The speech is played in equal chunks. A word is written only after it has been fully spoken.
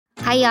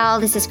Hi, y'all.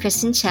 This is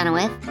Kristen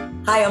Chenoweth.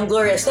 Hi, I'm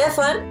Gloria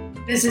Stefan.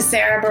 This is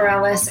Sarah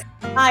Bareilles.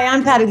 Hi,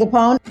 I'm Patty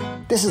Lapone.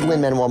 This is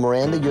Lin-Manuel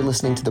Miranda. You're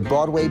listening to the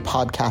Broadway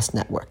Podcast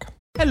Network.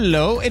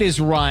 Hello, it is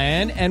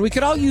Ryan, and we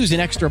could all use an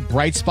extra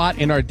bright spot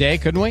in our day,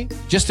 couldn't we?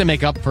 Just to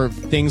make up for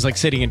things like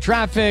sitting in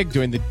traffic,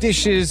 doing the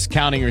dishes,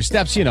 counting your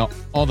steps, you know,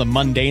 all the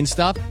mundane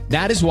stuff.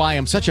 That is why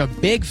I'm such a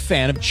big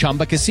fan of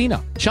Chumba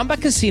Casino. Chumba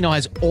Casino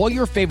has all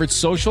your favorite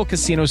social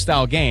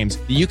casino-style games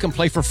that you can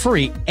play for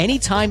free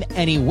anytime,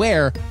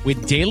 anywhere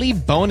with daily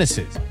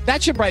bonuses.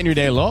 That should brighten your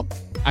day a little.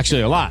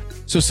 Actually, a lot.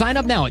 So sign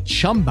up now at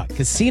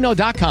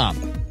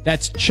ChumbaCasino.com.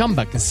 That's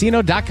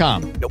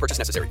ChumbaCasino.com. No purchase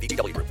necessary.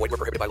 VGW Group. Void where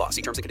prohibited by law.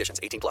 See terms and conditions.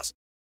 18+.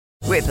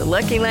 With the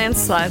Lucky Land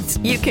Slots,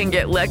 you can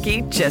get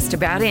lucky just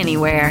about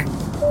anywhere.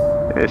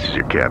 This is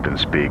your captain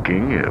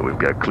speaking. We've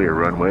got clear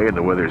runway and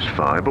the weather's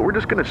fine, but we're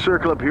just going to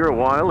circle up here a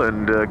while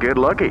and get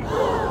lucky.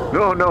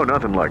 No,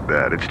 nothing like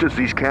that. It's just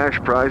these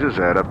cash prizes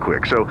add up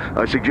quick. So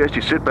I suggest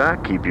you sit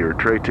back, keep your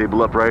tray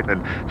table upright,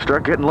 and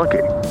start getting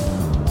lucky.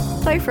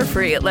 Play for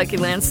free at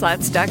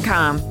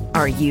LuckyLandSlots.com.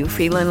 Are you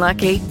feeling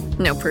lucky?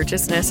 No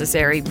purchase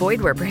necessary.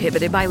 Void where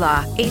prohibited by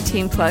law.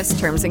 18+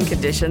 terms and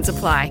conditions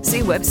apply.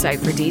 See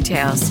website for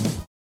details.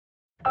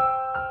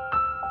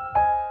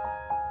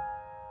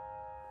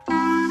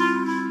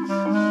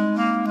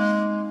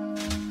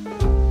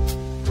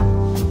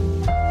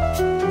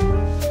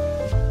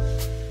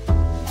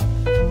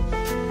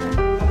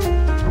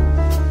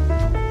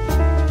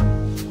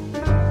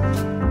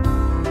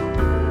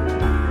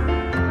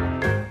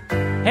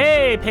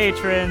 Hey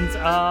patrons,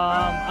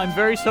 I'm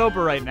very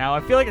sober right now. I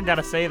feel like I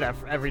gotta say that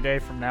every day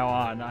from now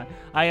on.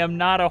 I am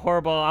not a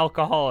horrible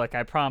alcoholic,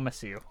 I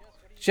promise you.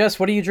 Jess,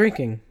 what are you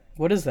drinking?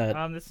 What is that?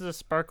 This is a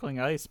sparkling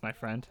ice, my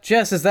friend.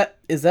 Jess, is that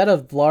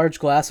a large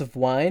glass of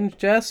wine,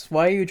 Jess?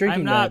 Why are you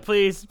drinking that? I'm not,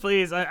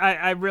 please,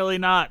 I'm really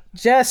not.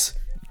 Jess,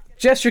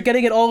 you're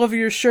getting it all over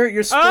your shirt.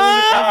 You're spilling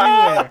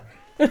it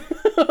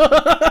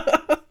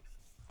everywhere.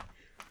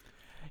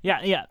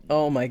 Yeah.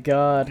 Oh my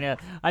god. Yeah,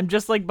 I'm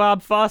just like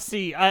Bob Fosse.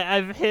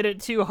 I've hit it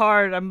too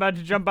hard. I'm about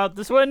to jump out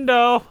this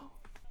window.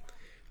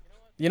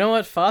 You know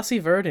what? Fosse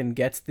Verdon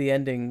gets the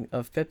ending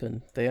of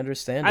Pippin. They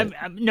understand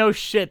it. No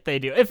shit, they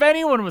do. If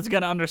anyone was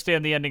gonna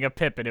understand the ending of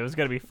Pippin, it was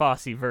gonna be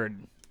Fosse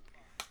Verdon.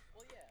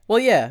 Well,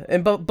 yeah,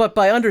 but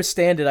by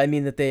understand it, I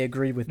mean that they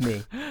agree with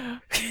me.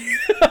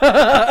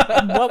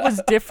 What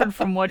was different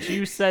from what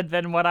you said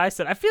than what I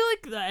said? I feel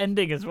like the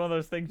ending is one of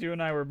those things you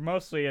and I were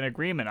mostly in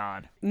agreement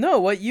on. No,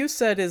 what you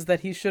said is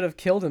that he should have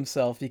killed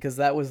himself because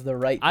that was the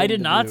right thing I did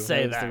to not do.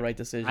 say that. that. Was the right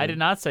decision. I did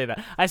not say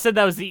that. I said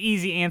that was the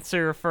easy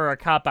answer for a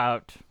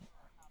cop-out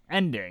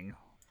ending.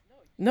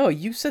 No,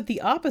 you said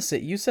the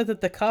opposite. You said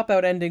that the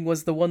cop-out ending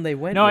was the one they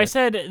went with. No, I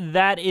said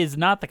that is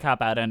not the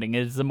cop-out ending.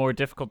 It is the more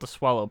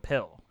difficult-to-swallow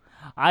pill.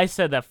 I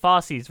said that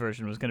Fosse's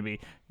version was going to be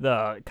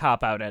the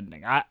cop-out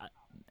ending.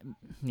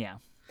 Yeah.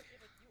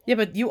 Yeah,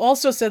 but you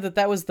also said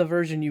that was the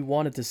version you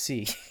wanted to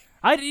see.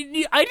 I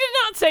did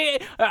not say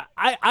it.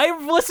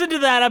 I've listened to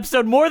that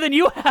episode more than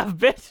you have,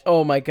 bitch.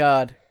 Oh my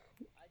god.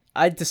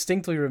 I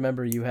distinctly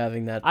remember you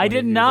having that. I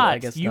did not. I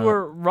guess you not.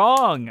 were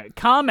wrong.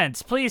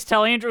 Comments, please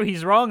tell Andrew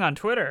he's wrong on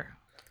Twitter.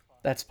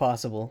 That's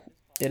possible.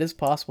 It is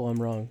possible I'm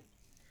wrong.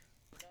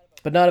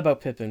 But not about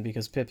Pippin,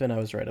 because Pippin I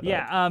was right about.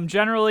 Yeah,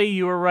 generally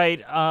you were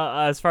right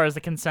as far as the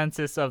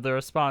consensus of the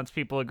response.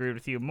 People agreed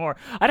with you more.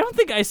 I don't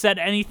think I said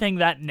anything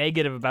that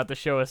negative about the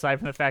show aside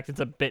from the fact it's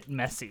a bit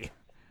messy.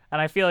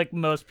 And I feel like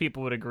most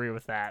people would agree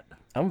with that.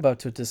 I'm about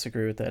to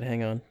disagree with that.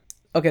 Hang on.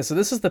 Okay, so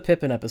this is the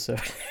Pippin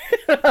episode.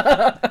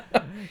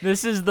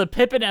 This is the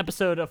Pippin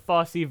episode of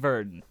Fosse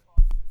Verdon.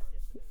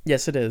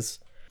 Yes, it is.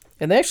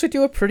 And they actually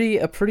do a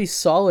pretty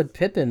solid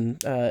Pippin,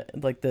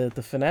 like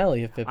the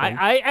finale of Pippin.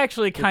 I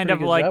actually kind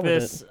of like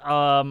this,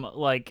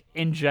 like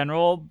in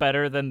general,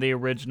 better than the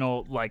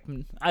original. Like,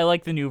 I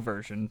like the new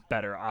version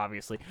better,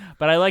 obviously,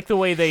 but I like the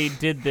way they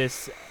did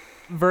this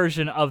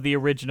version of the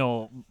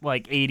original,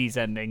 like 80s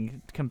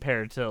ending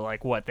compared to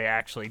like what they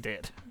actually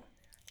did.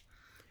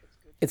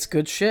 It's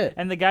good shit.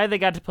 And the guy they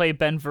got to play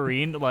Ben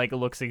Vereen, like,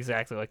 looks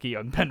exactly like a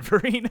young Ben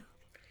Vereen.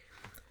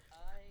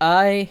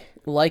 I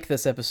like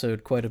this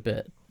episode quite a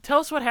bit. Tell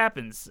us what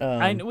happens.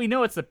 We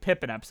know it's the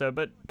Pippin episode,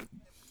 but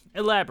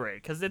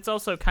elaborate, because it's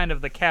also kind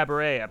of the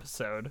Cabaret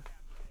episode.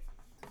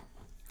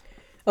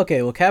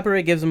 Okay, well,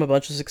 Cabaret gives him a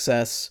bunch of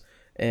success,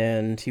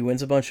 and he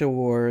wins a bunch of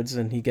awards,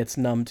 and he gets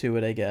numb to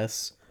it, I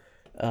guess.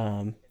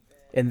 And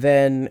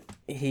then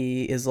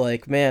he is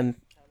like, man,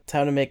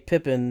 time to make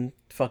Pippin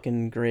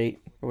fucking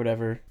great, or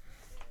whatever.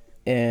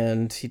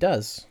 And he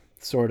does,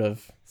 sort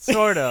of.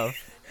 Sort of.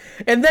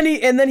 And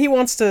then he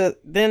wants to,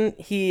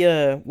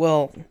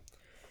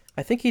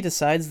 I think he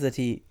decides that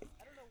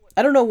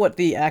I don't know what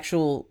the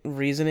actual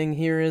reasoning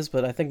here is,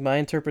 but I think my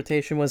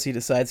interpretation was he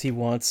decides he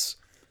wants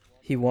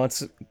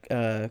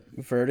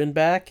Verdon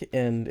back,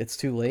 and it's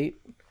too late,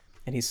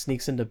 and he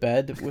sneaks into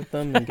bed with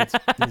them and gets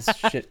his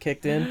shit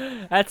kicked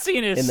in. That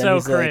scene is so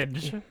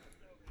cringe. Like,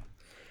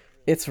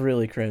 it's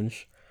really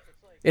cringe.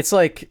 It's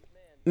like,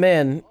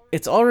 man,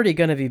 it's already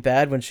gonna be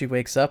bad when she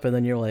wakes up, and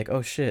then you're like,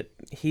 oh shit,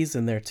 he's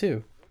in there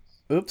too.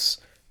 Oops.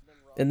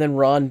 And then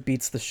Ron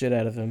beats the shit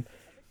out of him.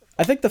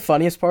 I think the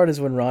funniest part is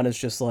when Ron is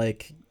just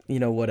like,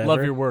 whatever.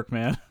 Love your work,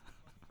 man.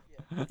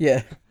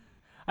 Yeah.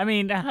 I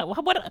mean,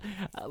 what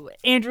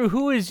Andrew,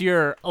 who is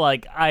your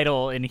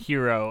idol and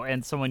hero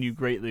and someone you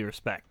greatly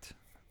respect?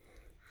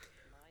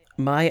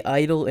 My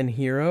idol and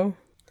hero?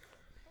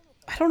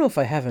 I don't know if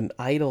I have an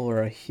idol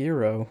or a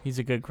hero. He's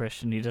a good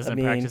Christian. He doesn't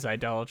practice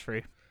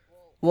idolatry.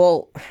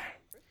 Well,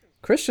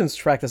 Christians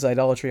practice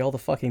idolatry all the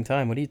fucking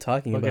time. What are you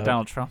talking about? Look at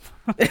Donald Trump.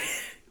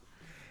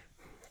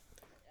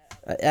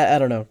 I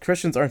don't know.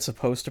 Christians aren't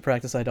supposed to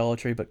practice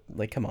idolatry, but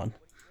come on.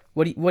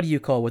 What do you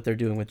call what they're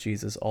doing with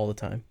Jesus all the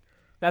time?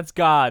 That's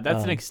God.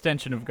 That's an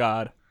extension of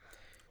God.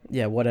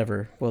 Yeah,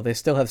 whatever. Well, they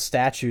still have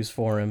statues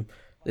for him.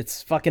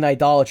 It's fucking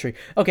idolatry.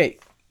 Okay,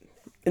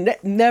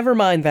 never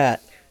mind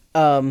that.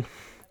 I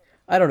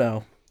don't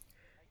know.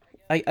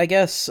 I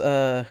guess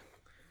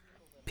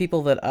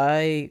people that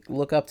I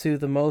look up to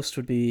the most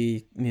would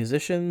be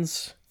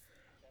musicians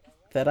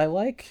that I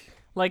like.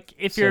 Like,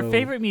 if your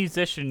favorite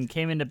musician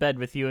came into bed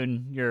with you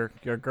and your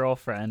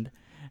girlfriend,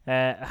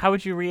 how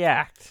would you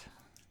react?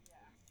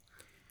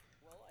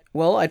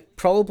 Well, I'd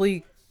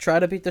probably try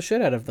to beat the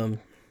shit out of them.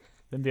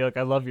 Then be like,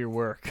 I love your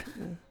work.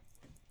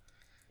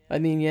 I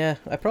mean, yeah,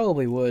 I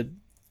probably would.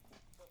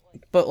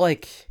 But,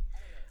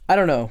 I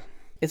don't know.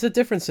 It's a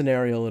different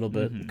scenario a little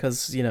bit,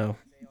 because,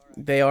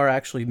 they are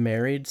actually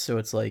married, so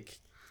it's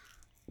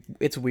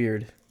it's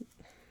weird.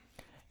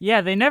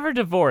 Yeah, they never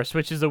divorce,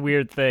 which is a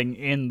weird thing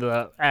in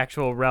the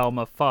actual realm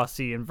of Fosse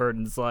and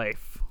Verdon's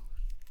life.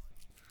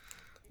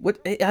 What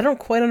I don't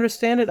quite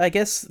understand it. I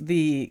guess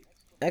the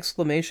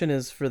exclamation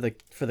is for the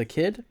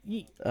kid.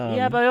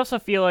 Yeah, but I also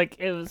feel like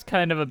it was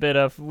kind of a bit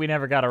of we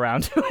never got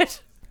around to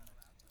it.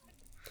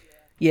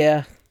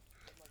 Yeah,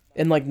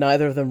 and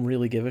neither of them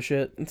really give a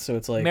shit. So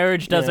it's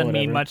marriage doesn't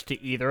mean whatever. much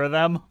to either of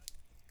them.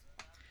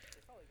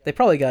 They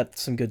probably got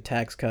some good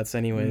tax cuts,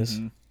 anyways.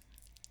 Mm-hmm.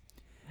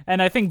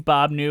 And I think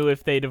Bob knew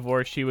if they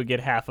divorced, she would get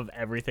half of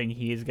everything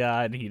he's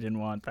got, and he didn't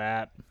want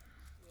that.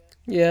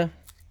 Yeah.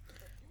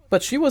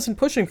 But she wasn't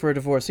pushing for a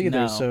divorce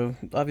either, No. so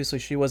obviously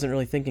she wasn't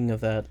really thinking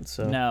of that.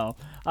 So No.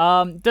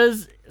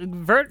 Does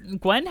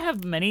Gwen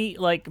have many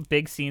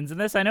big scenes in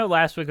this? I know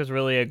last week was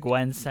really a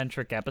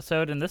Gwen-centric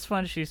episode, and this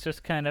one she's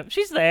just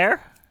she's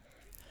there.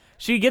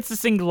 She gets to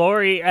sing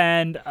Glory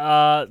and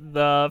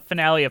the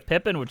finale of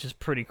Pippin, which is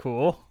pretty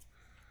cool.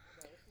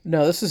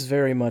 No, this is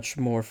very much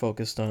more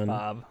focused on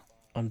Bob.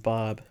 On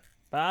Bob.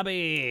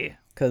 Bobby.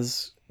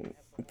 Because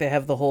they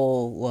have the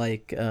whole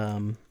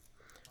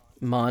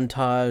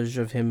montage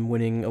of him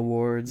winning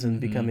awards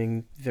and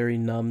becoming very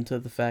numb to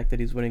the fact that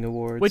he's winning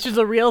awards, which is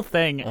a real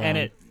thing, and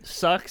it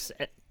sucks.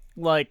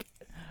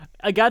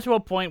 I got to a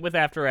point with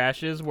After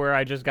Ashes where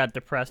I just got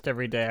depressed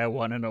every day I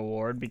won an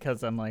award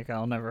because I'm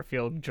I'll never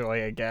feel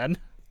joy again.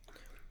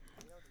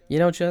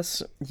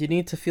 Jess, you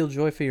need to feel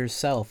joy for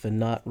yourself and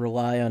not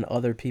rely on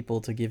other people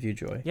to give you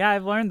joy. Yeah,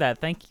 I've learned that.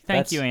 Thank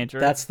you, Andrew.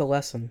 That's the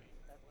lesson.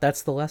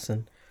 That's the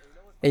lesson.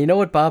 And you know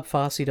what Bob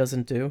Fosse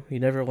doesn't do? He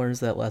never learns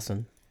that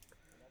lesson.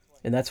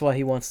 And that's why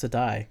he wants to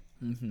die.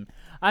 Mm-hmm.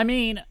 I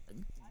mean,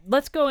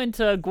 let's go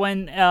into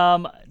Gwen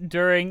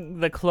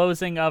during the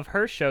closing of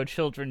her show,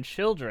 Children,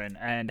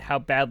 and how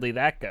badly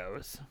that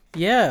goes.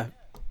 Yeah.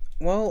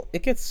 Well,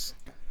 it gets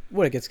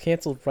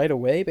canceled right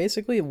away,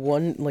 basically?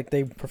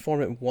 They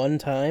perform it one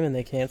time and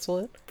they cancel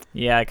it?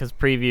 Yeah, because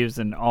previews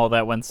and all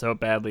that went so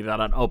badly that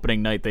on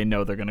opening night they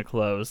know they're going to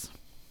close.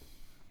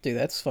 Dude,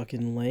 that's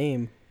fucking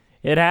lame.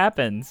 It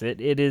happens.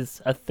 It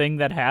is a thing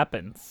that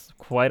happens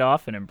quite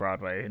often in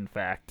Broadway, in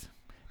fact.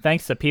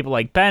 Thanks to people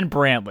like Ben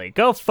Brantley.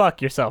 Go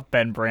fuck yourself,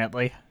 Ben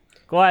Brantley.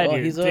 Glad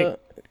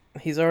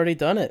he's already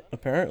done it,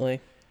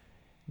 apparently.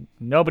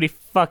 Nobody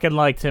fucking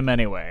liked him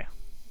anyway.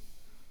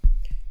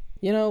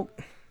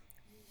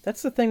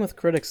 That's the thing with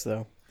critics,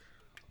 though.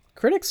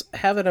 Critics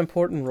have an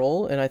important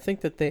role, and I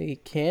think that they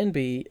can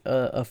be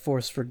a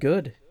force for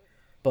good.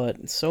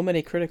 But so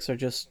many critics are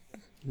just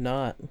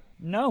not.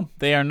 No,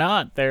 they are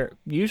not. They're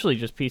usually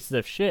just pieces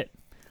of shit.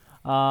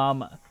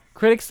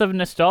 Critics of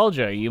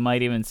nostalgia, you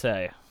might even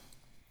say.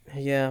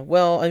 Yeah,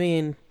 well, I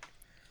mean,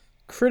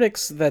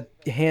 critics that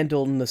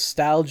handle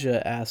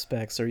nostalgia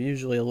aspects are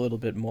usually a little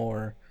bit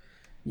more,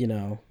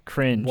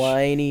 cringe.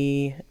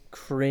 Whiny,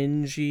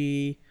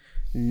 cringy,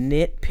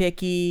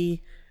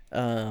 nitpicky.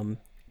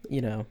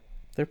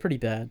 They're pretty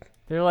bad.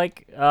 They're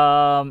like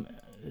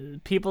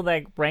people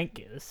that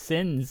rank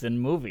sins in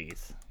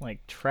movies,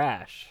 like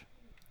trash.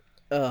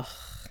 Ugh.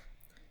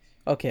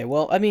 Okay,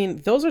 well, I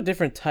mean, those are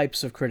different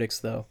types of critics,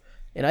 though.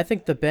 And I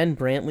think the Ben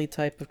Brantley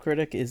type of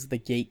critic is the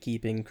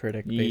gatekeeping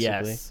critic, basically.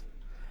 Yes.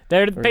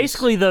 They're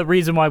basically the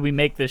reason why we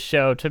make this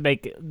show, to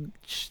make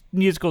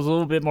musicals a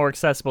little bit more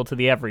accessible to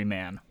the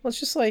everyman. Well, it's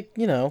just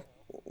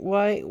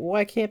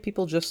why can't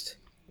people just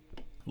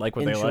like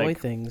what enjoy they like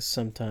things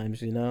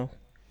sometimes,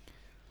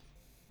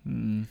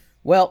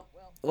 Well,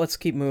 let's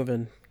keep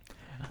moving.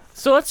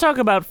 So let's talk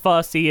about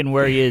Fosse and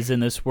where he is in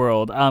this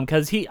world.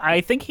 Because I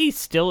think he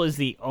still is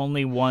the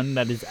only one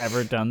that has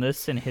ever done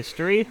this in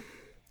history.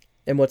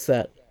 And what's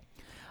that?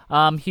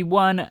 He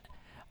won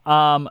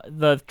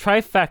The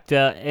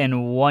trifecta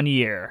in 1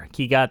 year.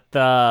 He got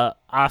the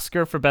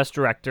Oscar for Best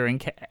Director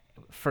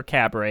for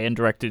Cabaret and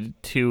directed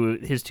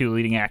his two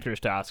leading actors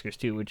to Oscars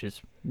too, which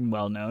is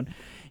well known.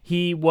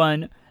 He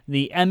won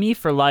the Emmy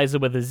for Liza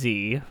with a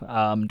Z,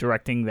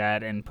 directing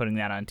that and putting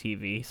that on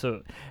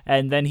TV.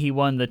 And then he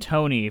won the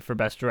Tony for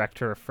Best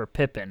Director for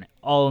Pippin,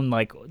 all in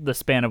like the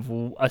span of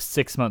a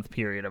 6-month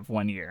period of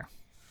 1 year.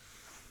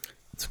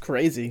 It's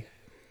crazy.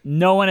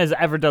 No one has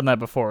ever done that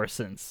before or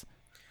since.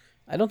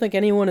 I don't think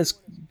anyone is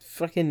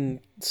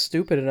fucking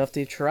stupid enough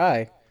to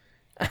try.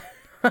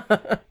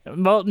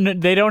 Well,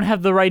 they don't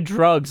have the right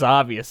drugs,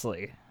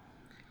 obviously.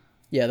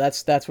 Yeah,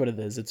 that's what it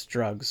is. It's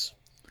drugs.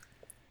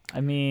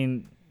 I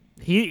mean,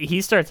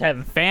 he starts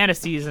having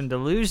fantasies and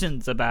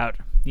delusions about,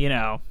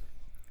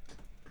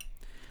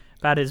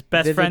 about his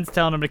best friends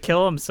telling him to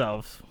kill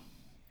himself.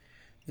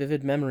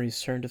 Vivid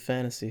memories turn to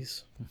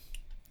fantasies.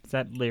 Is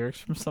that lyrics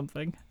from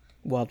something?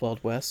 Wild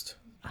Wild West.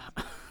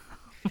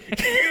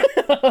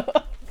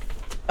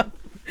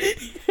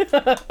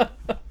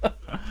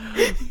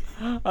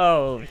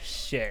 Oh,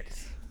 shit.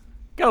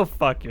 Go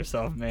fuck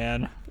yourself,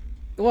 man.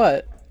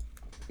 What?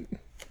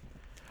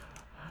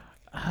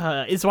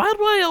 Is Wild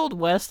Wild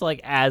West, like,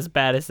 as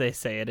bad as they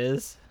say it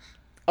is?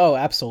 Oh,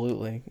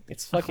 absolutely.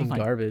 It's fucking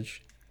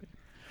garbage.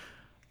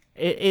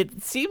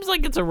 It seems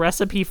like it's a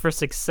recipe for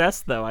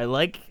success, though. I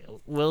like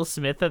Will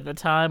Smith at the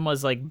time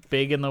was, like,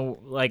 big in the,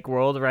 like,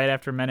 world right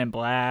after Men in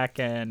Black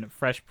and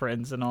Fresh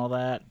Prince and all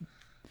that.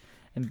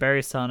 And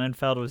Barry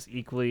Sonnenfeld was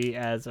equally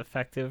as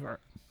effective.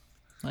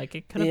 Like,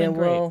 it could have been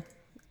great. Well,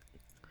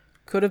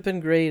 could have been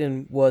great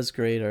and was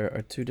great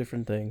are two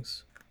different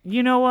things.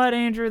 You know what,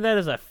 Andrew? That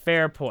is a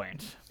fair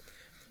point.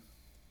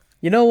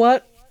 You know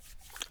what?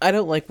 I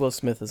don't like Will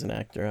Smith as an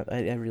actor.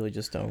 I really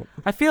just don't.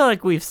 I feel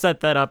like we've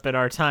set that up in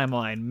our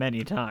timeline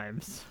many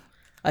times.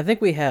 I think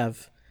we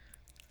have.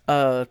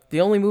 The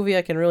only movie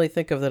I can really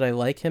think of that I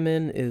like him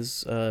in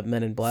is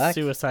Men in Black.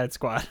 Suicide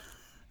Squad.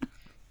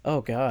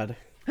 Oh, God.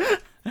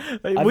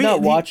 I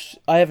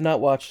have not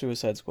watched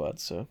Suicide Squad,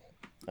 so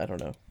I don't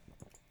know.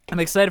 I'm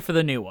excited for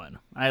the new one.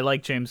 I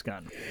like James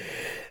Gunn.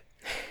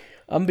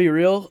 I'm be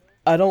real.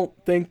 I don't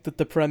think that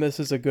the premise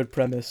is a good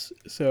premise.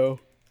 So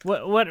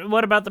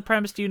what about the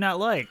premise do you not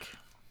like?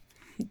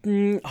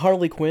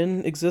 Harley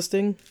Quinn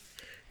existing.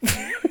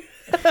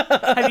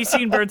 Have you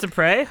seen Birds of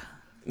Prey?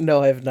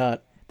 No, I have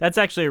not. That's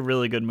actually a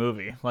really good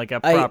movie. Like a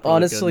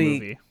properly good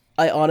movie.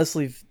 I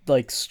honestly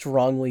like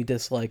strongly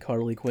dislike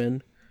Harley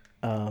Quinn.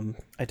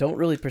 I don't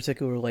really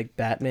particularly like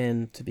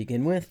Batman to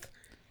begin with.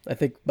 I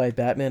think my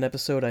Batman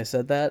episode I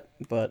said that,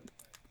 but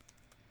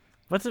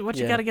what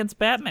you got against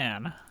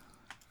Batman?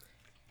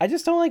 I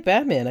just don't like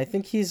Batman. I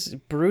think he's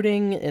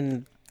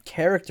brooding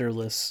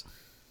characterless.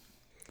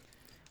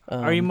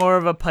 Are you more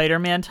of a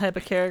Spider-Man type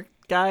of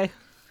guy?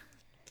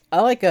 I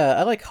like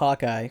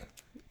Hawkeye.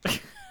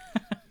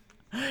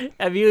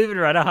 Have you even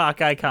read a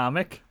Hawkeye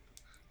comic?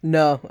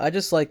 No, I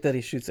just like that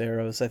he shoots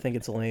arrows. I think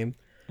it's lame.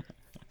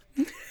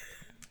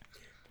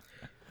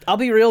 I'll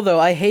be real though,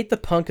 I hate the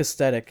punk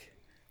aesthetic.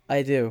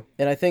 I do.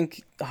 And I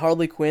think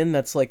Harley Quinn,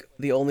 that's like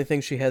the only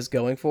thing she has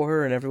going for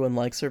her, and everyone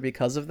likes her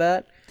because of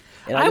that.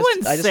 And I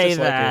wouldn't say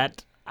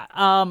that.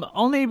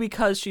 Only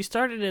because she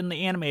started in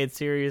the animated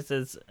series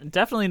as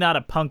definitely not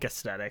a punk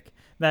aesthetic.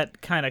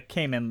 That kind of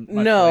came in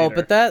much later.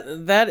 But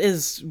that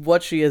is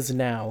what she is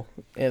now,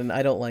 and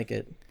I don't like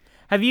it.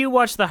 Have you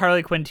watched the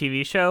Harley Quinn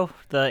TV show,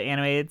 the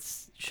animated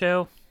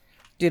show?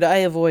 Dude, I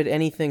avoid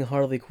anything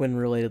Harley Quinn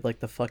related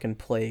like the fucking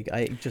plague.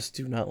 I just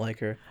do not like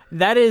her.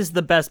 That is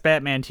the best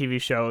Batman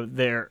TV show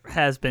there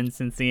has been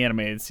since the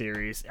animated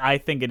series. I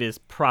think it is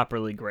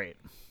properly great.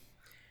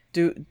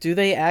 Do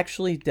they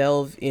actually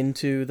delve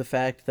into the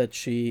fact that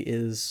she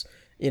is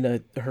in a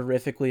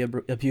horrifically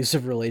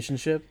abusive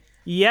relationship?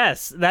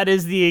 Yes, that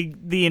is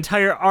the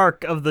entire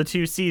arc of the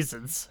 2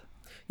 seasons.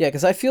 Yeah,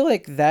 because I feel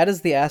like that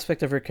is the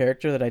aspect of her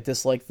character that I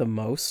dislike the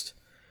most.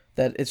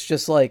 That it's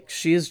just like,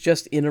 she is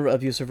just in an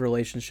abusive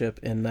relationship,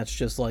 and that's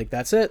just like,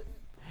 that's it.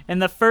 In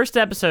the first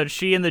episode,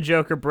 she and the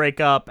Joker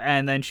break up,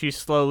 and then she's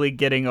slowly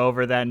getting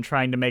over that and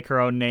trying to make her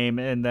own name,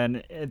 and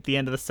then at the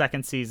end of the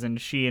second season,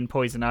 she and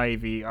Poison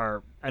Ivy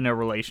are in a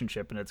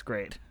relationship, and it's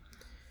great.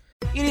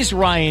 It is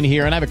Ryan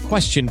here, and I have a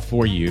question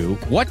for you.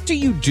 What do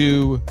you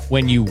do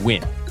when you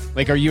win?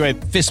 Like, are you a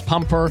fist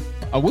pumper,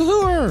 a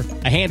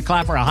woohooer, a hand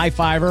clapper, a high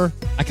fiver?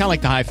 I kind of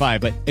like the high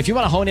five, but if you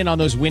want to hone in on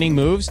those winning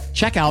moves,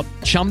 check out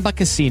Chumba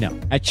Casino.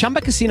 At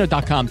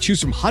ChumbaCasino.com, choose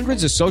from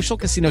hundreds of social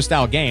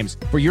casino-style games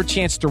for your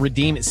chance to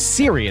redeem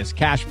serious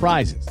cash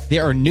prizes.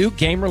 There are new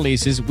game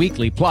releases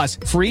weekly, plus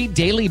free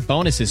daily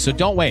bonuses, so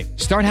don't wait.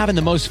 Start having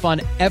the most fun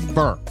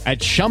ever at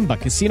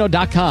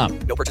ChumbaCasino.com.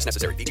 No purchase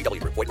necessary.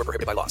 VGW Group. Void where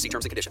prohibited by law. See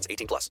terms and conditions.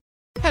 18+.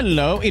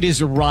 Hello, it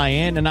is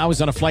Ryan, and I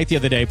was on a flight the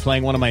other day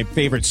playing one of my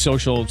favorite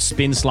social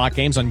spin slot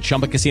games on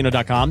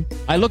ChumbaCasino.com.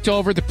 I looked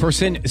over at the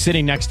person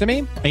sitting next to me,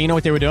 and you know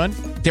what they were doing?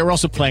 They were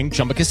also playing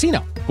Chumba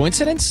Casino.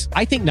 Coincidence?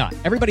 I think not.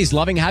 Everybody's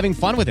loving having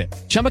fun with it.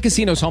 Chumba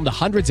Casino is home to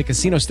hundreds of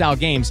casino-style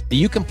games that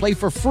you can play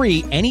for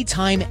free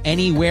anytime,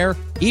 anywhere,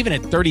 even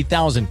at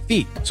 30,000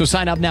 feet. So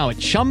sign up now at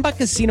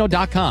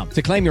ChumbaCasino.com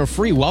to claim your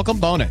free welcome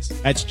bonus.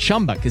 That's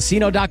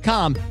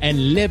ChumbaCasino.com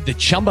and live the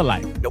Chumba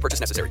life. No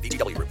purchase necessary.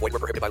 VGW. Void were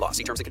prohibited by law.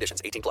 See terms and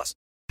conditions. 18 plus.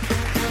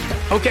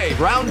 Okay,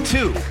 round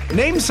two.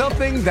 Name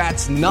something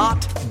that's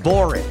not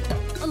boring.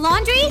 A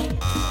laundry?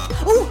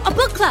 Ooh, a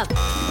book club.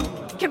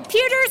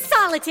 Computer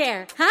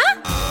solitaire,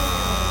 huh?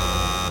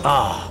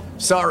 Ah,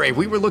 sorry,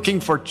 we were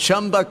looking for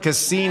Chumba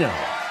Casino.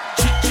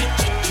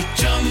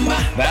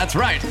 That's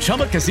right,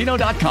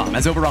 ChumbaCasino.com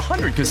has over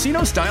 100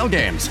 casino-style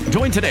games.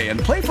 Join today and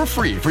play for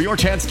free for your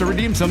chance to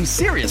redeem some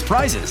serious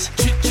prizes.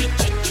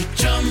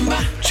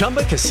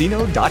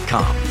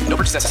 ChumbaCasino.com. No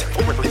purchase necessary.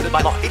 Void were prohibited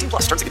by law. 18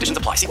 plus. Terms and conditions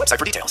apply. See website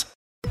for details.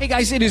 Hey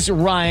guys, it is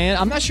Ryan.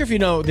 I'm not sure if you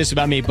know this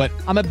about me, but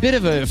I'm a bit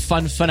of a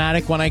fun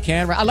fanatic when I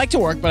can. I like to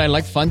work, but I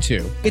like fun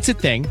too. It's a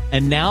thing.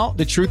 And now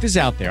the truth is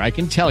out there. I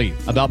can tell you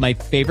about my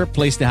favorite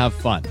place to have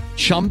fun.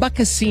 Chumba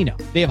Casino.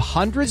 They have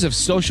hundreds of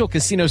social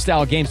casino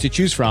style games to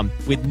choose from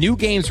with new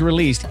games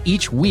released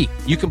each week.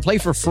 You can play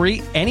for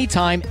free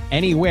anytime,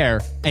 anywhere.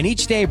 And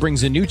each day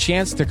brings a new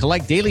chance to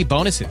collect daily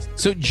bonuses.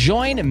 So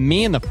join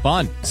me in the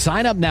fun.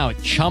 Sign up now at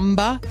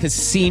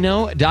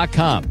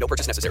ChumbaCasino.com. No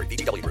purchase necessary.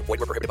 VGW. Void were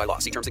prohibited by law.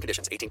 See terms and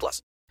conditions. 18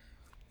 plus.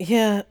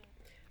 Yeah,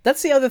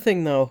 that's the other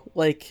thing, though.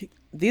 Like,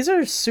 these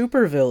are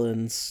super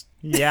villains.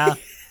 Yeah.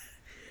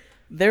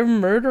 They're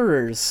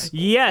murderers.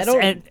 Yes,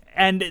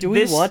 and do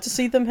we want to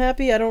see them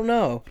happy? I don't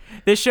know.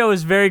 This show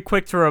is very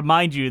quick to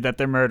remind you that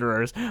they're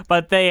murderers,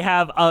 but they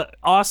have an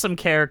awesome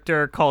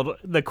character called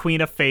the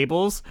Queen of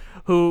Fables,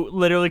 who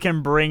literally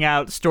can bring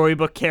out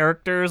storybook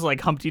characters like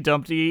Humpty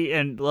Dumpty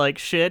and like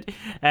shit,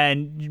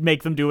 and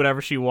make them do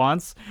whatever she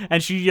wants.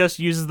 And she just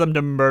uses them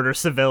to murder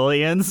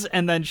civilians.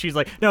 And then she's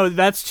like, "No,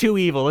 that's too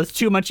evil. It's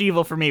too much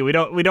evil for me. We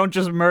don't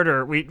just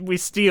murder. We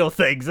steal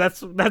things.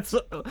 That's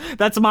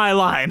my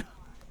line."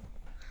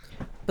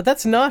 But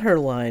that's not her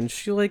line.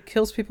 She like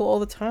kills people all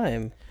the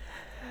time.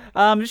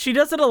 She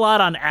does it a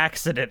lot on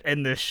accident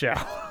in this show,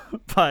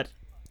 but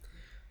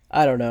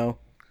I don't know.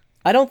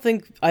 I don't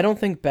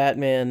think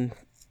Batman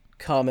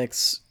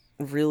comics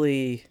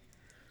really.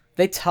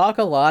 They talk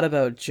a lot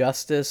about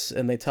justice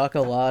and they talk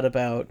a lot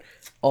about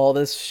all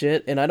this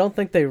shit, and I don't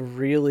think they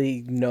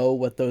really know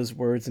what those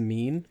words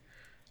mean.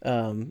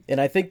 And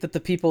I think that the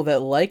people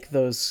that like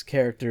those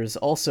characters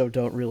also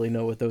don't really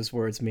know what those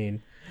words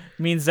mean.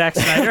 Means Zack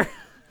Snyder.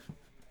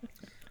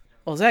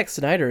 Well, Zack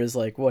Snyder is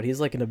like what?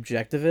 He's like an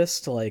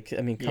objectivist. Like,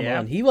 I mean, come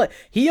on. He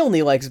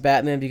only likes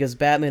Batman because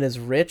Batman is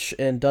rich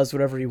and does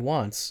whatever he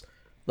wants.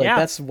 Like,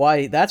 that's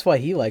why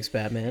he likes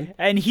Batman.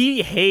 And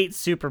he hates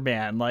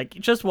Superman. Like,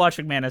 just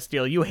watching Man of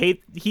Steel,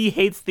 he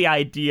hates the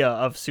idea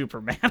of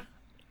Superman.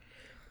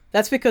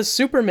 That's because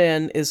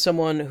Superman is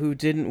someone who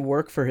didn't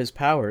work for his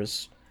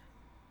powers.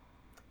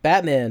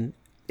 Batman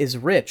is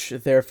rich,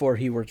 therefore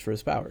he worked for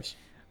his powers.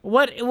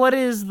 What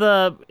is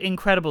the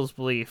Incredibles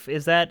belief?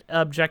 Is that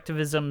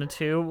objectivism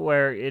too,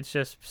 where it's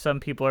just some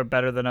people are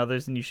better than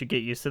others and you should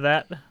get used to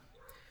that?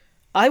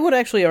 I would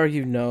actually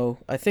argue no.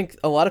 I think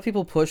a lot of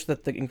people push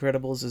that the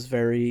Incredibles is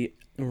very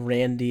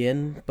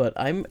Randian, but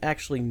I'm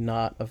actually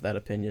not of that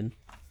opinion.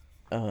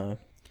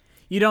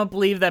 You don't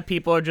believe that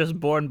people are just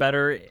born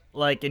better,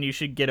 like, and you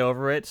should get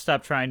over it?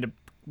 Stop trying to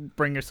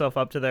bring yourself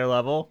up to their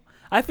level?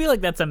 I feel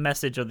like that's a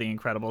message of the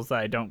Incredibles that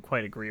I don't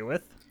quite agree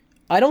with.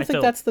 I don't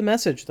think that's the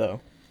message, though.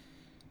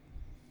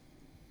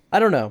 I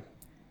don't know.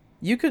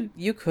 You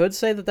could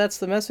say that that's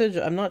the message.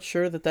 I'm not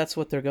sure that that's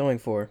what they're going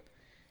for.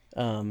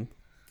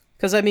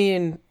 Because, I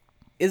mean,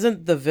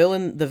 isn't the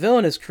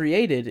villain is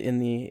created in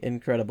the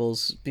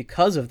Incredibles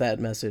because of that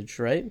message,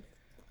 right?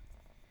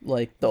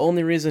 Like, the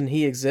only reason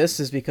he exists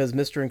is because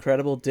Mr.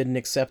 Incredible didn't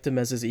accept him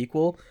as his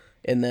equal,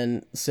 and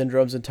then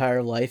Syndrome's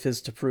entire life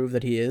is to prove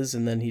that he is,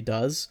 and then he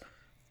does.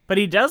 But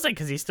he doesn't,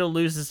 because he still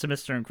loses to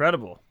Mr.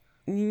 Incredible.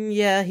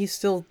 Yeah, he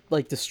still,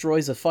 like,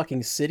 destroys a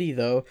fucking city,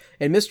 though.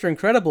 And Mr.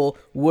 Incredible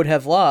would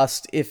have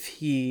lost if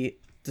he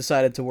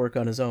decided to work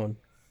on his own.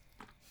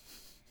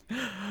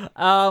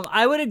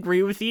 I would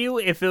agree with you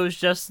if it was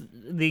just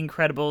The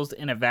Incredibles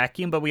in a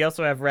vacuum, but we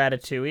also have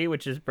Ratatouille,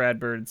 which is Brad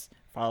Bird's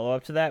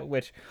follow-up to that,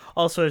 which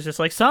also is just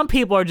like, some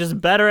people are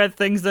just better at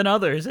things than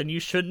others, and you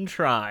shouldn't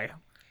try.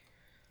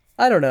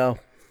 I don't know.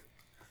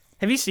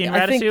 Have you seen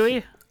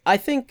Ratatouille? I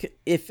think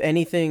if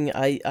anything,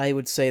 I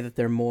would say that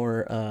they're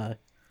more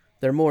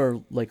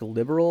like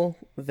liberal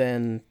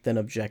than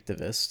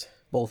objectivist.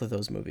 Both of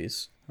those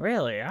movies.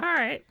 Really? All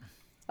right.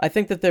 I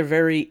think that they're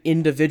very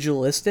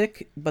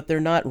individualistic, but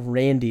they're not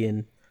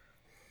Randian.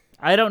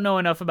 I don't know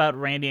enough about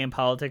Randian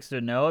politics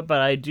to know it,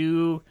 but I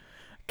do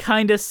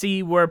kind of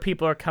see where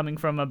people are coming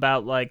from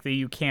about like that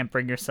you can't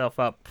bring yourself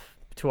up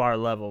to our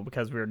level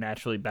because we're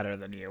naturally better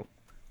than you.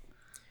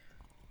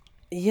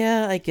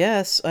 Yeah, I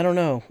guess. I don't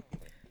know.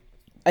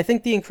 I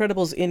think The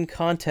Incredibles in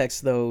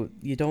context, though,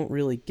 you don't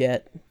really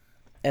get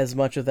as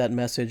much of that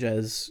message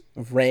as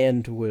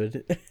Rand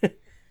would.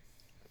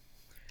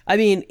 I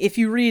mean, if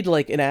you read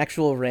like an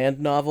actual Rand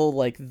novel,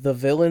 like the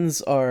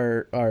villains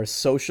are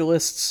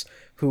socialists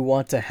who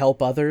want to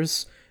help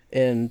others,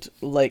 and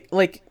like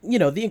you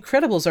know, the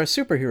Incredibles are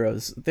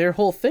superheroes. Their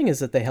whole thing is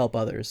that they help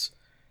others.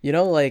 You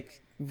know,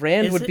 like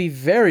Rand would be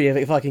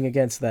very fucking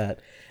against that.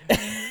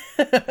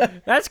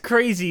 That's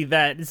crazy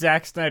that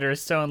Zack Snyder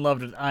is so in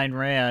love with Ayn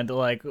Rand,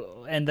 like,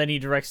 and then he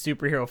directs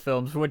superhero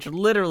films, which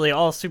literally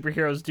all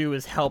superheroes do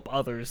is help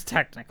others,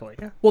 technically.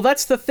 Well,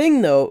 that's the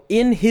thing, though.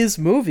 In his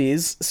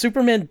movies,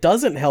 Superman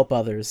doesn't help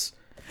others.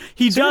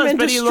 Superman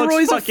does, but he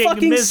looks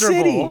fucking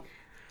miserable. City.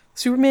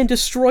 Superman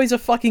destroys a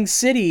fucking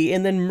city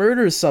and then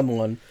murders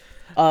someone.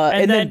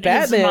 And then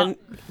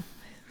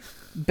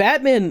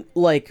Batman,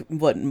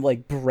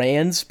 like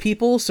brands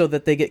people so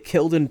that they get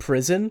killed in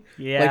prison.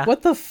 Yeah. Like,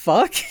 what the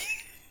fuck?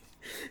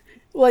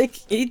 Like,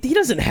 he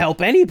doesn't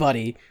help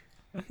anybody.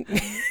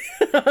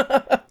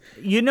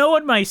 You know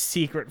what my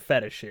secret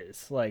fetish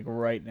is, like,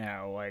 right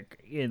now,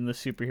 like, in the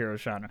superhero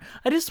genre?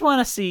 I just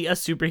want to see a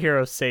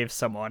superhero save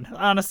someone.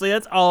 Honestly,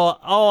 that's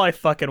all I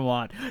fucking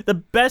want. The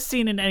best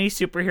scene in any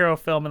superhero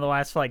film in the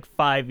last, like,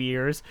 5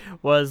 years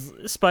was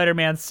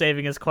Spider-Man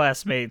saving his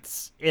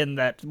classmates in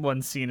that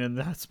one scene in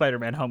the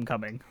Spider-Man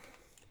Homecoming.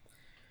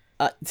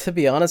 To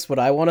be honest, what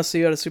I want to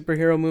see out of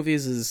superhero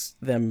movies is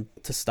them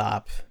to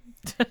stop.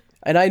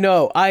 And I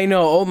know,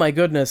 oh my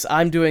goodness,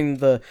 I'm doing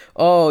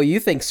you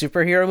think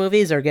superhero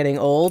movies are getting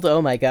old?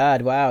 Oh my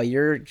god, wow,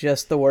 you're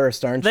just the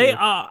worst, aren't you? They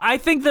are. I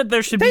think that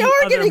there should be other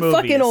movies. They are getting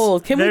fucking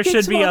old. Can there we get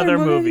should some be other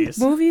other movies.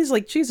 Movies?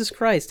 Like, Jesus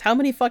Christ, how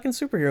many fucking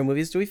superhero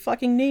movies do we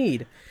fucking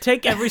need?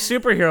 Take every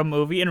superhero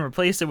movie and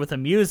replace it with a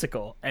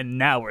musical, and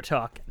now we're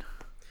talking.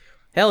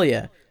 Hell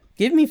yeah.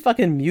 Give me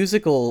fucking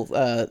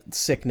musical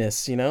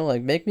sickness, you know?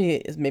 Like, make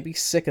me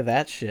sick of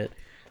that shit.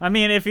 I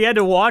mean, if you had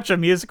to watch a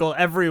musical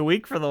every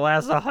week for the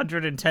last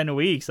 110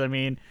 weeks, I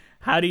mean,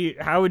 how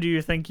would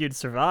you think you'd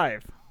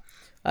survive?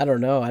 I don't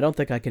know. I don't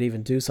think I could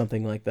even do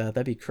something like that.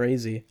 That'd be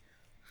crazy.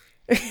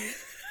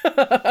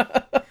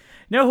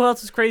 Know who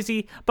else is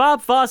crazy?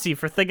 Bob Fosse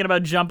for thinking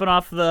about jumping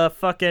off the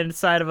fucking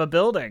side of a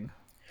building.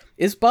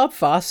 Is Bob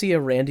Fosse a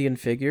Randian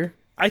figure?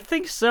 I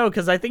think so,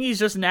 because I think he's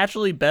just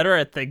naturally better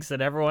at things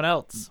than everyone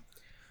else.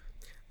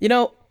 You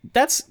know,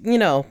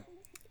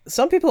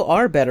 some people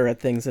are better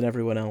at things than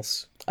everyone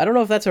else. I don't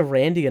know if that's a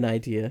Randian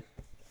idea.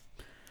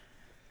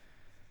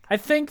 I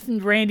think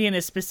Randian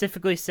is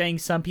specifically saying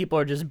some people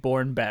are just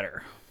born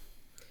better.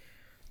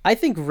 I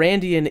think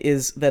Randian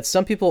is that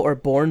some people are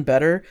born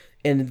better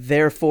and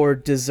therefore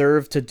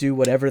deserve to do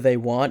whatever they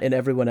want, and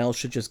everyone else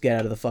should just get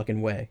out of the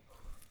fucking way.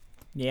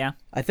 Yeah.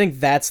 I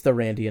think that's the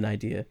Randian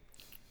idea.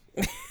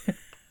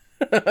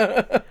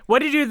 What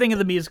did you think of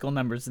the musical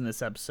numbers in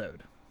this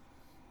episode?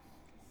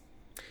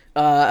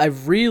 I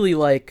really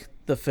like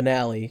the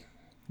finale.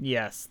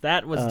 Yes,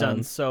 that was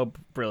done so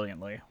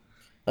brilliantly.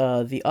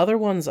 The other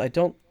ones I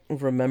don't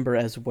remember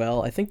as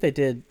well. I think they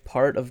did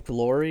Part of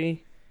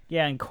Glory.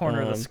 Yeah, and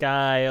Corner of the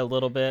Sky a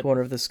little bit.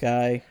 Corner of the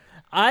Sky.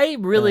 I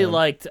really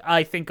liked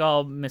I Guess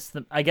I'll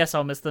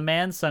Miss the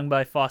Man, sung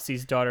by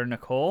Fosse's daughter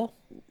Nicole.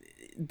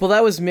 Well,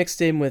 that was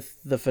mixed in with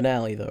the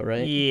finale though,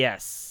 right?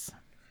 Yes.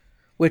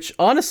 Which,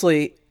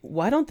 honestly,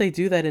 why don't they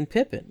do that in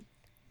Pippin?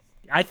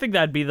 I think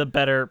that'd be the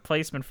better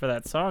placement for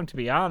that song, to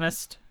be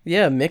honest.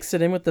 Yeah, mix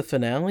it in with the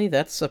finale.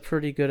 That's a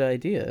pretty good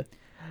idea.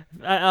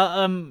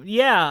 So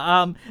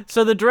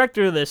the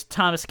director of this,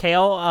 Thomas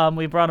Kail,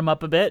 we brought him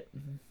up a bit.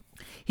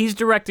 He's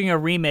directing a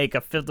remake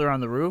of Fiddler on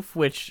the Roof,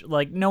 which,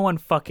 like, no one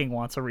fucking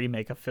wants a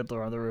remake of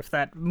Fiddler on the Roof.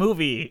 That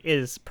movie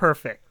is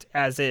perfect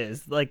as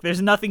is. Like,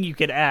 there's nothing you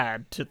could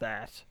add to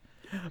that.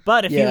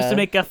 But if he was to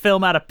make a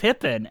film out of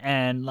Pippin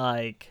and,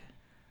 like,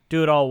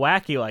 do it all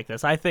wacky like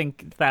this, I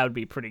think that would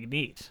be pretty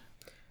neat.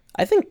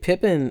 I think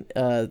Pippin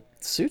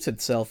suits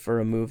itself for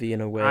a movie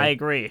in a way. I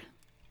agree.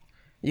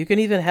 You can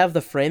even have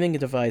the framing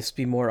device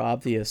be more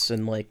obvious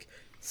and, like,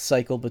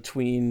 cycle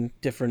between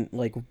different,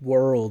 like,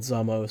 worlds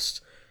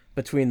almost,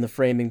 between the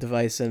framing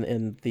device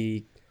and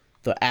the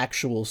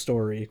actual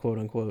story, quote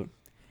unquote.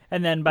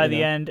 And then by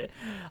the end,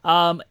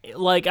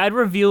 like, I'd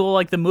reveal,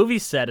 like, the movie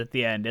set at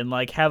the end and,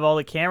 like, have all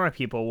the camera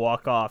people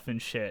walk off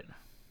and shit.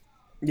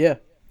 Yeah.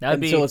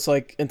 Until it's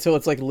like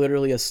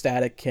literally a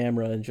static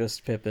camera and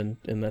just Pippin,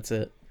 and that's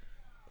it.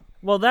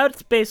 Well,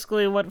 that's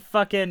basically what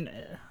fucking...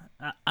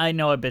 I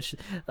know a bitch.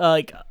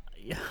 Like,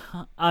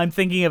 I'm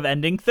thinking of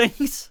Ending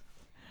Things.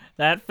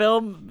 That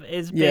film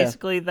is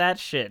basically that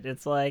shit.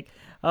 It's like,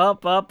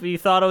 you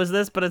thought it was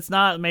this, but it's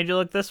not. It made you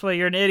look this way.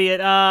 You're an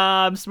idiot.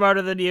 I'm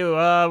smarter than you.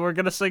 We're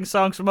going to sing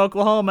songs from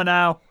Oklahoma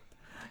now.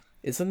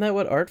 Isn't that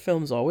what art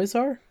films always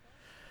are?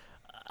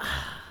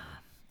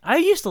 I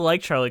used to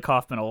like Charlie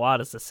Kaufman a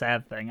lot, is the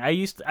sad thing.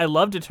 I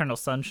loved Eternal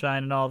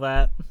Sunshine and all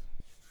that.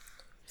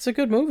 It's a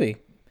good movie.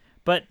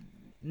 But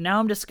now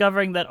I'm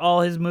discovering that all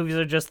his movies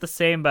are just the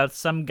same about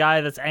some guy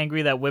that's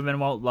angry that women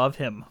won't love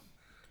him.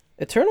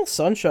 Eternal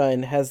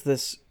Sunshine has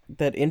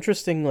that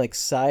interesting, like,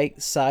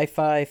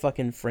 sci-fi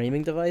fucking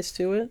framing device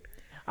to it.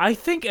 I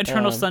think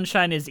Eternal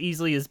Sunshine is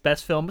easily his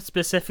best film,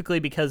 specifically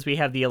because we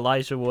have the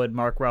Elijah Wood,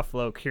 Mark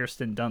Ruffalo,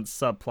 Kirsten Dunst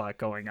subplot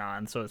going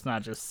on, so it's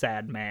not just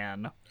sad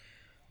man.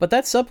 But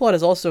that subplot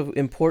is also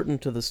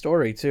important to the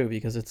story, too,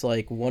 because it's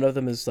like one of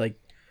them is like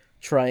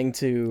trying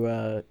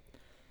to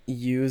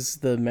use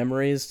the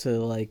memories to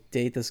like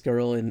date this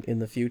girl in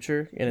the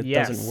future, and it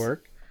doesn't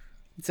work.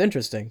 It's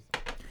interesting.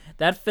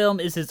 That film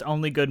is his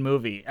only good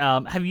movie.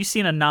 Have you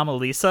seen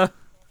Anomalisa?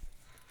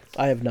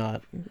 I have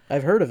not.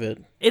 I've heard of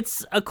it.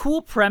 It's a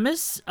cool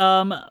premise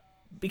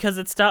because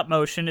it's stop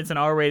motion. It's an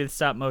R-rated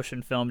stop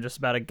motion film just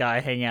about a guy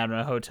hanging out in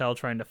a hotel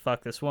trying to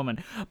fuck this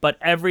woman. But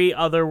every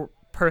other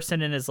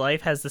person in his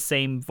life has the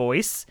same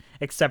voice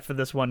except for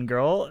this one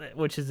girl,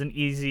 which is an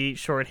easy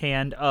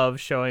shorthand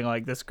of showing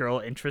like this girl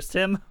interests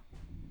him.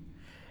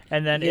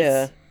 And then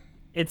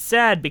it's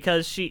sad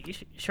because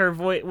her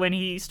voice, when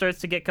he starts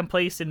to get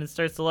complacent and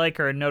starts to like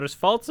her and notice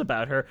faults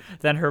about her,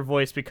 then her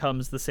voice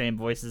becomes the same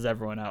voice as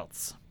everyone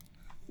else.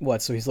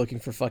 What, so he's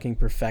looking for fucking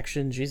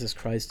perfection? Jesus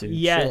Christ, dude.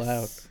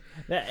 Yes.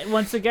 Chill out.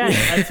 Once again,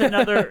 that's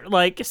another,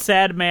 like,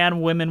 sad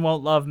man, women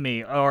won't love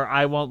me, or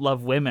I won't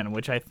love women,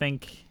 which I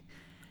think...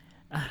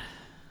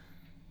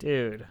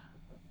 dude.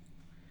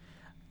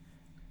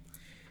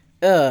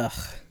 Ugh.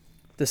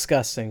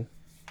 Disgusting.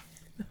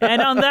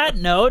 And on that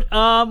note,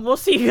 we'll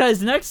see you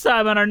guys next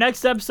time on our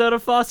next episode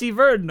of Fosse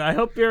Verdon. I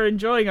hope you're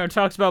enjoying our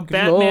talks about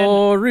Batman.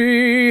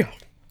 Glory!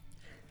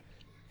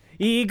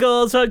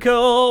 Eagles will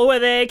go where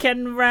they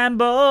can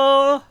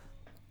ramble.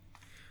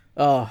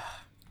 Oh,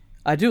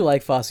 I do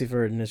like Fosse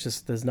Verdon. It's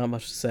just there's not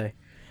much to say.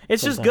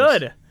 It's just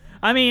good.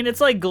 I mean,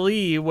 it's like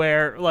Glee,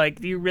 where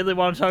like, do you really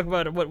want to talk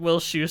about what Will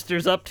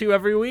Schuester's up to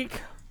every week?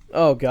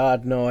 Oh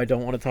God, no! I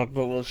don't want to talk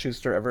about Will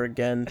Schuester ever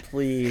again,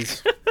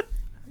 please.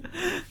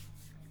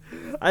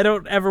 I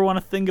don't ever want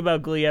to think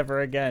about Glee ever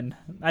again.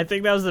 I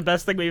think that was the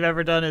best thing we've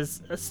ever done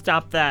is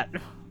stop that.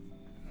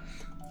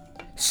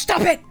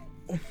 Stop it!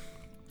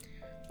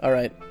 All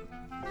right.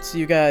 See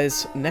you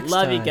guys next time.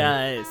 Love you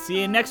guys.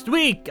 See you next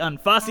week on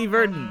Fosse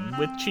Verdon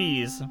with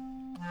cheese.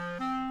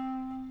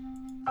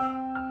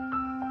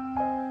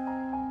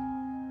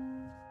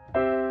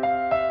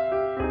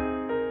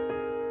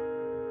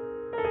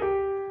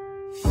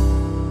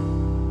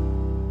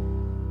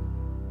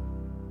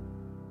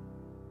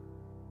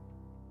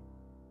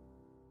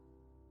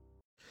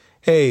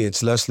 Hey,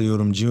 it's Leslie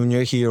Odom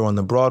Jr. here on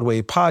the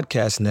Broadway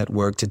Podcast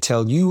Network to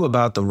tell you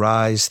about the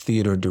Rise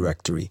Theater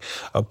Directory,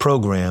 a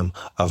program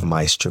of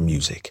Maestro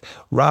Music.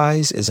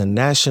 Rise is a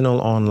national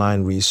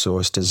online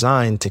resource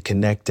designed to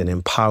connect and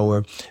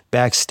empower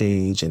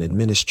backstage and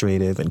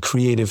administrative and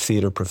creative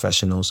theater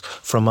professionals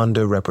from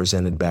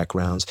underrepresented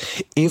backgrounds.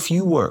 If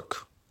you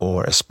work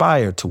or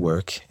aspire to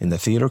work in the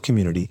theater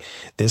community,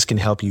 this can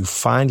help you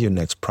find your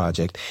next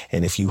project.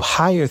 And if you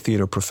hire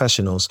theater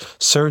professionals,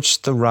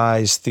 search the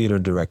Rise Theater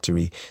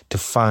Directory to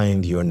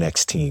find your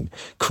next team.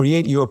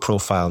 Create your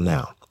profile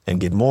now and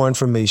get more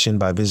information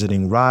by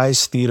visiting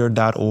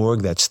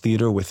risetheater.org. That's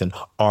theater with an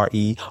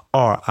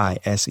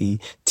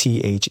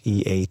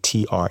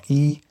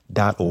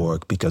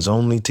RERISETHEATRE.org, because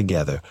only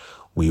together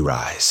we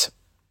rise.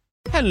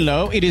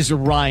 Hello, it is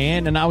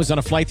Ryan, and I was on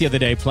a flight the other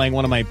day playing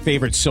one of my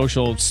favorite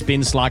social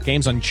spin slot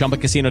games on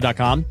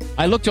ChumbaCasino.com.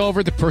 I looked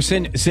over at the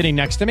person sitting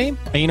next to me,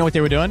 and you know what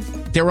they were doing?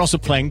 They were also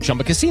playing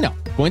Chumba Casino.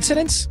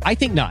 Coincidence? I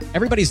think not.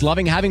 Everybody's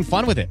loving having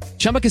fun with it.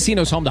 Chumba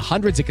Casino is home to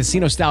hundreds of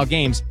casino-style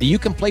games that you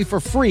can play for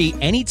free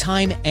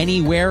anytime,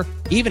 anywhere,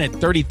 even at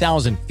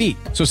 30,000 feet.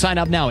 So sign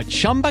up now at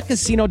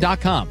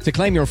ChumbaCasino.com to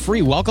claim your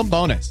free welcome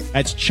bonus.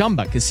 That's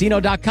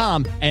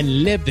ChumbaCasino.com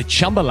and live the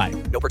Chumba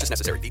life. No purchase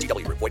necessary.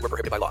 VGW. Void where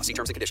prohibited by law. See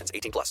terms and conditions.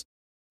 18+.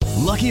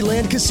 Lucky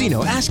Land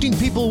Casino, asking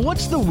people,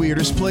 what's the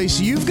weirdest place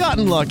you've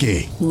gotten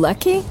lucky?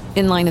 Lucky?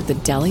 In line at the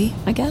deli,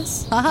 I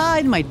guess? Aha,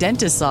 in my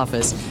dentist's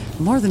office.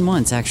 More than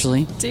once,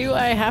 actually. Do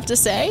I have to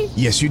say?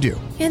 Yes, you do.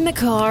 In the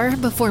car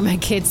before my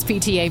kids'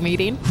 PTA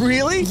meeting.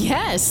 Really?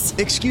 Yes.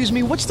 Excuse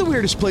me, what's the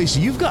weirdest place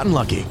you've gotten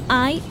lucky?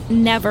 I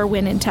never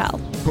win and tell.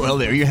 Well,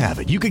 there you have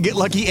it. You can get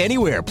lucky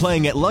anywhere,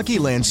 playing at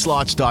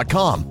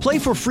LuckyLandSlots.com. Play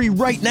for free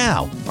right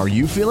now. Are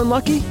you feeling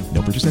lucky?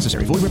 No purchase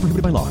necessary. Void where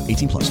prohibited by law.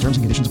 18+. Terms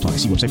and conditions apply.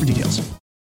 See website for details.